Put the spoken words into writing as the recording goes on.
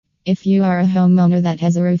If you are a homeowner that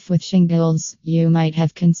has a roof with shingles, you might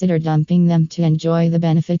have considered dumping them to enjoy the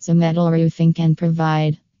benefits a metal roofing can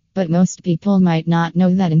provide. But most people might not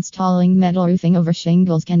know that installing metal roofing over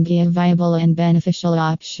shingles can be a viable and beneficial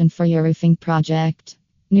option for your roofing project.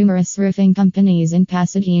 Numerous roofing companies in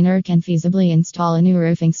Pasadena can feasibly install a new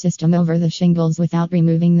roofing system over the shingles without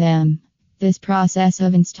removing them. This process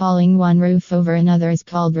of installing one roof over another is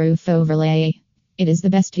called roof overlay. It is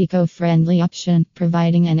the best eco-friendly option,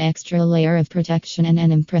 providing an extra layer of protection and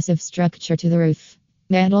an impressive structure to the roof.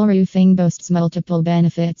 Metal roofing boasts multiple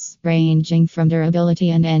benefits, ranging from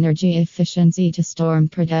durability and energy efficiency to storm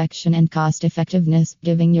protection and cost effectiveness,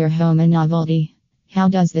 giving your home a novelty. How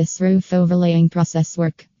does this roof overlaying process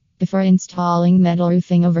work? Before installing metal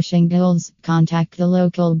roofing over shingles, contact the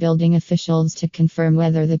local building officials to confirm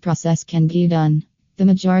whether the process can be done. The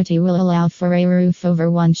majority will allow for a roof over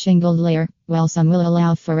one shingled layer, while some will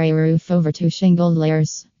allow for a roof over two shingled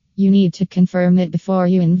layers. You need to confirm it before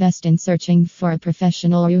you invest in searching for a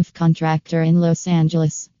professional roof contractor in Los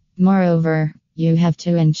Angeles. Moreover, you have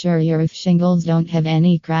to ensure your roof shingles don't have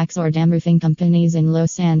any cracks or damn roofing companies in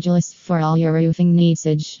Los Angeles for all your roofing needs.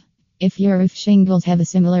 If your roof shingles have a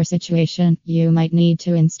similar situation, you might need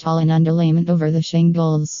to install an underlayment over the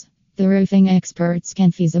shingles. The roofing experts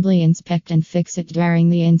can feasibly inspect and fix it during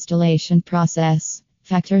the installation process.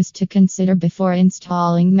 Factors to consider before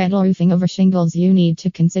installing metal roofing over shingles. You need to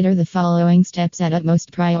consider the following steps at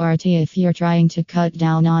utmost priority if you're trying to cut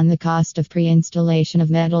down on the cost of pre-installation of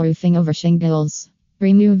metal roofing over shingles.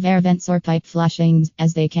 Remove air vents or pipe flashings,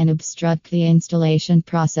 as they can obstruct the installation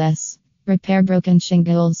process. Repair broken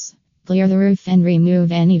shingles. Clear the roof and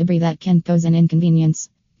remove any debris that can pose an inconvenience.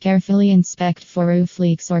 Carefully inspect for roof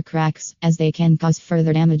leaks or cracks, as they can cause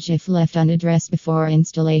further damage if left unaddressed before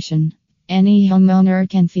installation. Any homeowner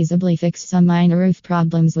can feasibly fix some minor roof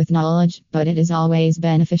problems with knowledge, but it is always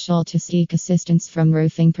beneficial to seek assistance from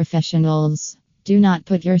roofing professionals. Do not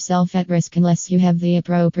put yourself at risk unless you have the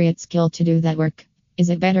appropriate skill to do that work. Is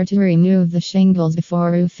it better to remove the shingles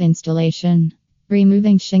before roof installation?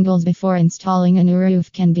 Removing shingles before installing a new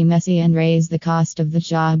roof can be messy and raise the cost of the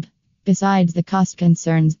job. Besides the cost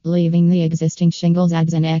concerns, leaving the existing shingles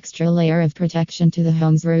adds an extra layer of protection to the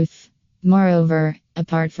home's roof. Moreover,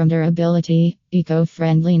 apart from durability,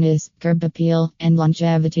 eco-friendliness, curb appeal, and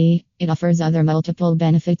longevity, it offers other multiple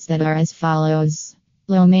benefits that are as follows.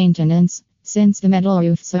 Low maintenance. Since the metal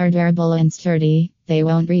roofs are durable and sturdy, they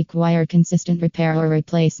won't require consistent repair or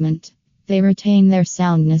replacement. They retain their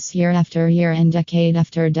soundness year after year and decade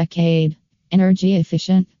after decade. Energy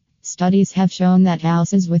efficient. Studies have shown that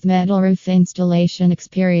houses with metal roof installation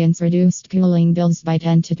experience reduced cooling bills by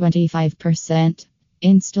 10 to 25%.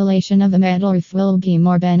 Installation of a metal roof will be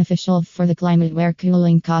more beneficial for the climate where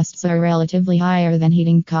cooling costs are relatively higher than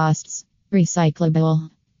heating costs.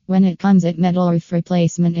 Recyclable. When it comes at metal roof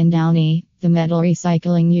replacement in Downey, the metal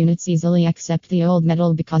recycling units easily accept the old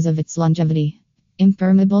metal because of its longevity.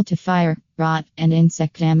 Impermeable to fire, rot, and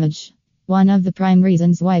insect damage. One of the prime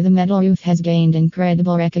reasons why the metal roof has gained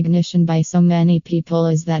incredible recognition by so many people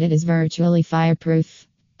is that it is virtually fireproof.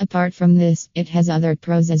 Apart from this, it has other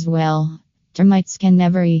pros as well. Termites can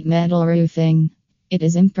never eat metal roofing. It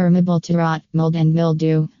is impermeable to rot, mold, and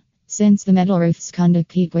mildew. Since the metal roofs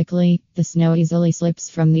conduct heat quickly, the snow easily slips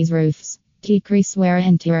from these roofs. Decrease wear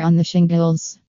and tear on the shingles.